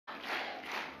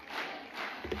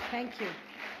Thank you.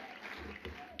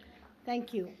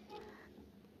 Thank you.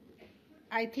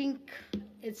 I think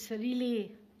it's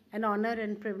really an honor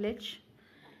and privilege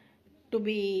to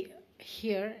be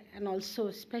here, and also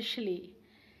especially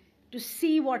to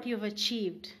see what you've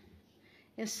achieved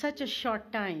in such a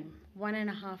short time,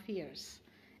 1.5 years,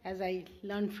 as I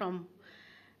learned from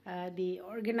the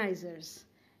organizers.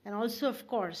 And also, of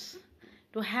course,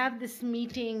 to have this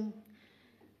meeting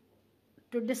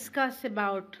to discuss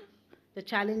about the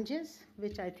challenges,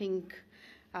 which I think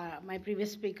my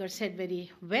previous speaker said very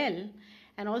well,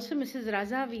 and also Mrs.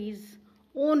 Rajavi's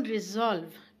own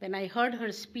resolve when I heard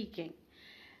her speaking,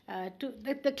 to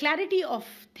the clarity of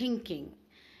thinking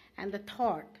and the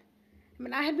thought. I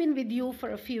mean, I have been with you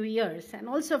for a few years, and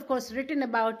also, of course, written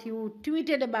about you,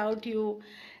 tweeted about you.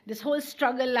 This whole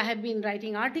struggle, I have been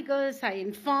writing articles. I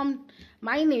informed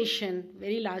my nation,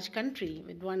 very large country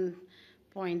with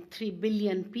 1.3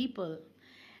 billion people.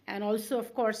 And also,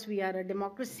 of course, we are a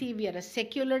democracy. We are a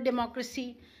secular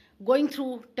democracy going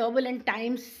through turbulent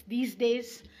times these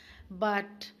days.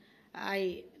 But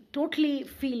I totally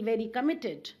feel very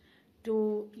committed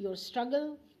to your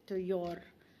struggle, to your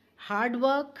hard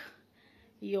work,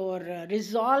 your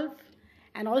resolve.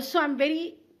 And also, I'm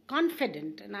very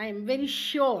confident and I am very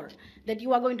sure that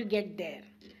you are going to get there.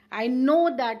 I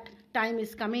know that time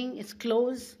is coming, it's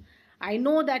close. I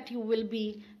know that you will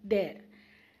be there.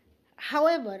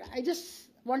 However, I just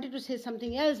wanted to say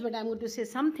something else, but I'm going to say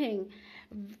something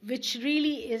which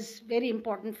really is very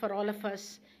important for all of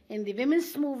us in the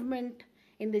women's movement,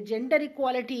 in the gender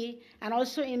equality, and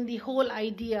also in the whole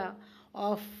idea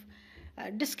of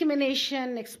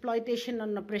discrimination, exploitation,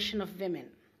 and oppression of women,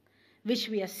 which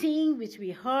we are seeing, which we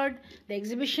heard. The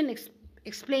exhibition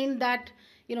explained that,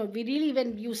 we really,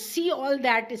 when you see all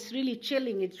that, it's really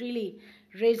chilling. It really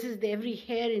raises every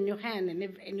hair in your hand and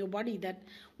in your body, that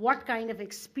what kind of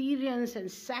experience and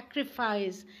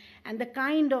sacrifice and the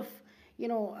kind of,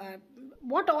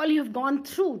 what all you've gone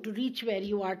through to reach where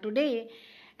you are today,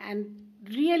 and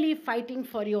really fighting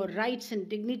for your rights and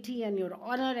dignity and your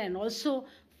honor, and also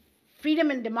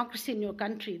freedom and democracy in your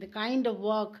country, the kind of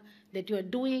work that you are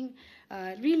doing,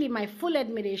 really my full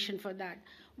admiration for that.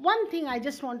 One thing I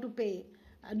just want to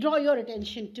draw your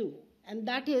attention to, and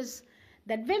that is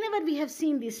that whenever we have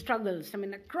seen these struggles,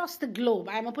 across the globe,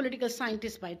 I'm a political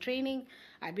scientist by training,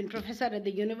 I've been professor at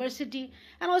the university,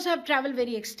 and also have traveled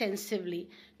very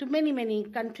extensively to many, many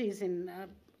countries in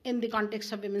the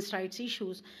context of women's rights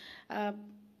issues.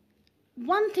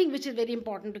 One thing which is very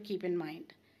important to keep in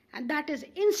mind, and that is,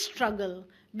 in struggle,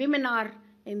 women are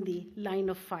in the line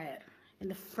of fire, in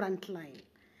the front line.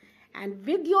 And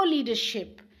with your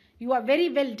leadership, you are very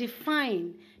well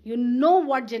defined. You know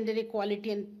what gender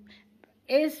equality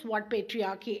is, what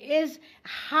patriarchy is,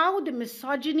 how the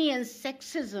misogyny and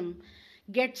sexism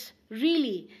gets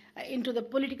really into the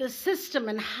political system,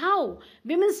 and how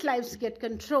women's lives get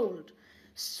controlled.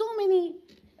 So many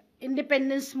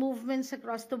independence movements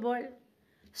across the world,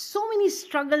 so many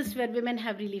struggles where women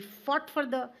have really fought for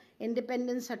the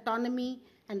independence, autonomy,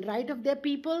 and right of their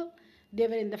people. They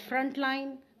were in the front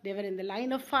line, they were in the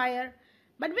line of fire.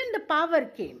 But when the power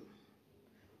came,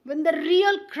 when the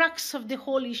real crux of the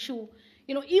whole issue,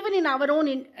 even in our own,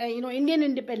 Indian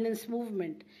independence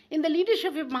movement, in the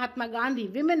leadership of Mahatma Gandhi,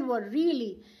 women were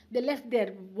really, they left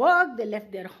their work, they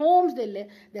left their homes,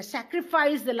 they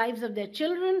sacrificed the lives of their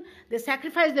children, they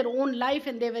sacrificed their own life,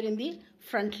 and they were in the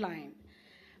front line.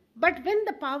 But when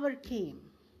the power came,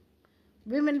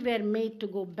 women were made to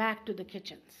go back to the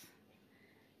kitchens.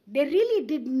 They really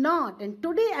did not. And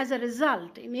today, as a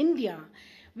result, in India,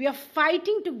 we are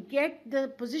fighting to get the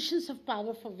positions of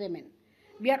power for women.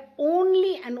 We are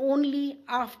only and only,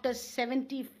 after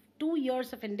 72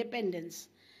 years of independence,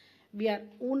 we are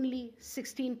only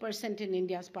 16% in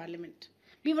India's parliament.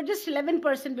 We were just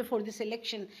 11% before this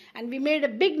election, and we made a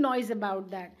big noise about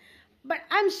that. But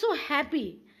I'm so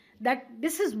happy that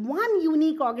this is one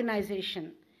unique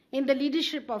organization in the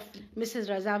leadership of Mrs.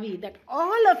 Rajavi, that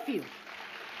all of you,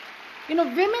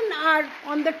 women are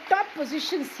on the top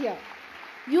positions here.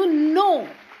 You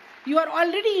are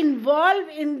already involved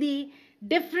in the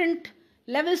different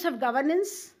levels of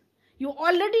governance. You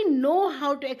already know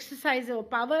how to exercise your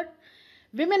power.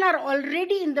 Women are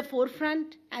already in the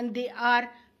forefront, and they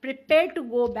are prepared to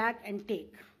go back and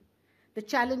take the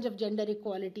challenge of gender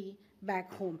equality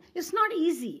back home. It's not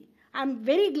easy. I'm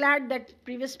very glad that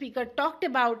previous speaker talked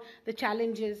about the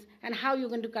challenges and how you're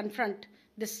going to confront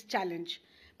this challenge.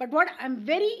 But what I'm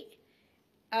very,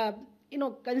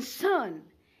 concerned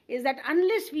is that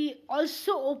unless we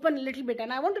also open a little bit,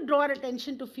 and I want to draw our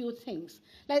attention to a few things,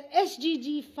 like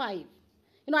SDG 5.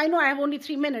 I know I have only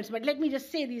 3 minutes, but let me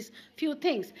just say these few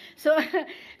things. So,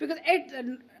 because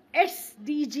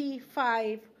SDG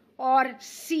 5 or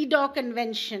CEDAW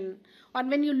Convention, or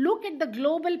when you look at the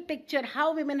global picture,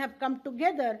 how women have come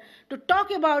together to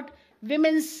talk about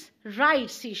women's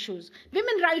rights issues.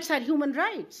 Women's rights are human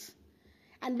rights.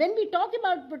 And when we talk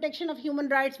about protection of human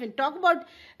rights, when we talk about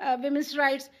women's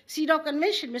rights, CEDAW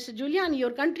Convention, Mr. Giuliani,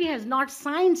 your country has not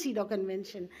signed CEDAW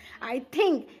Convention. I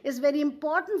think it's very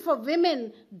important for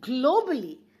women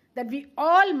globally that we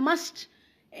all must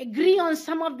agree on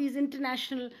some of these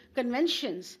international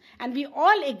conventions. And we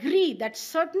all agree that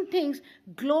certain things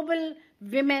global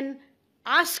women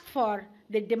ask for,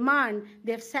 they demand,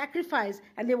 they have sacrificed,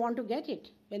 and they want to get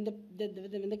it when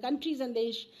the countries and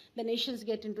the nations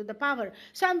get into the power.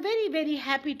 So I'm very, very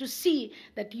happy to see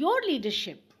that your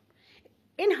leadership,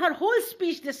 in her whole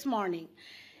speech this morning,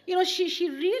 she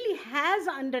really has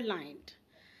underlined,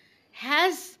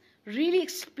 has really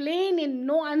explained in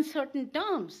no uncertain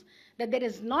terms that there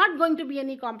is not going to be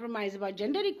any compromise about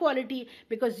gender equality,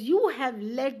 because you have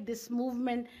led this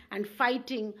movement and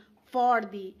fighting for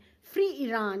the free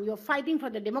Iran, you're fighting for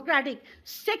the democratic,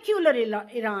 secular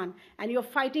Iran, and you're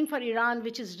fighting for Iran,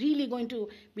 which is really going to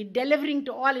be delivering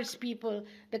to all its people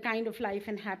the kind of life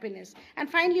and happiness. And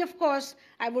finally, of course,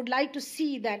 I would like to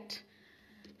say that,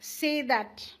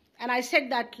 and I said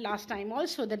that last time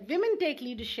also, that women take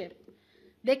leadership,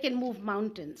 they can move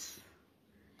mountains.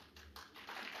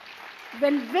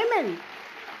 When women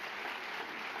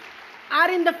are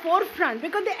in the forefront,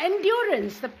 because the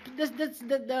endurance,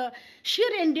 the sheer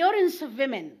endurance of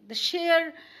women, the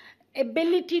sheer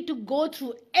ability to go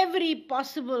through every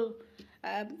possible,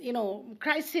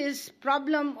 crisis,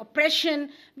 problem, oppression.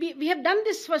 We have done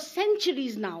this for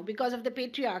centuries now because of the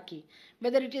patriarchy,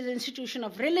 whether it is institution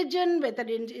of religion, whether it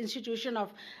is institution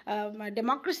of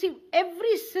democracy.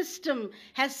 Every system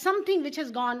has something which has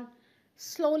gone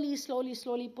slowly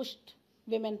pushed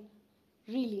women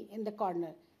really in the corner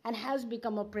and has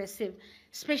become oppressive,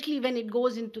 especially when it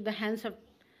goes into the hands of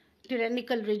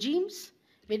tyrannical regimes,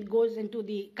 when it goes into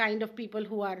the kind of people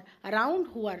who are around,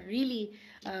 who are really,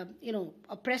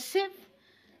 oppressive.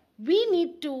 We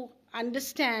need to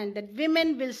understand that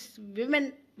women,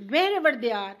 wherever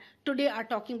they are, today are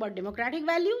talking about democratic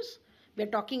values. We're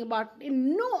talking about,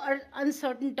 in no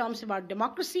uncertain terms, about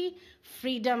democracy,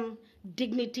 freedom,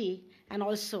 dignity, and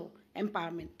also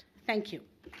empowerment. Thank you.